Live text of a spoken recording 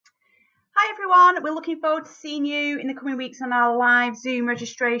everyone, we're looking forward to seeing you in the coming weeks on our live Zoom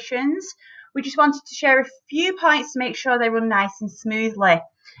registrations. We just wanted to share a few points to make sure they run nice and smoothly.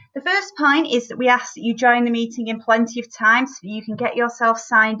 The first point is that we ask that you join the meeting in plenty of time so that you can get yourself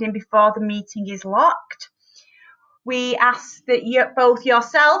signed in before the meeting is locked. We ask that both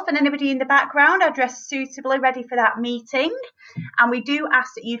yourself and anybody in the background are dressed suitably ready for that meeting. And we do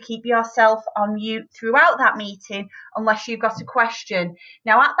ask that you keep yourself on mute throughout that meeting unless you've got a question.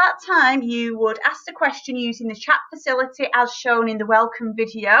 Now, at that time, you would ask the question using the chat facility as shown in the welcome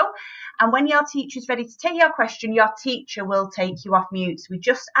video. And when your teacher is ready to take your question, your teacher will take you off mute. So we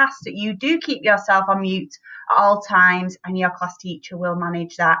just ask that you do keep yourself on mute at all times and your class teacher will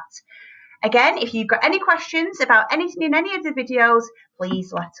manage that. Again, if you've got any questions about anything in any of the videos,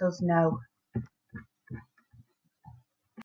 please let us know.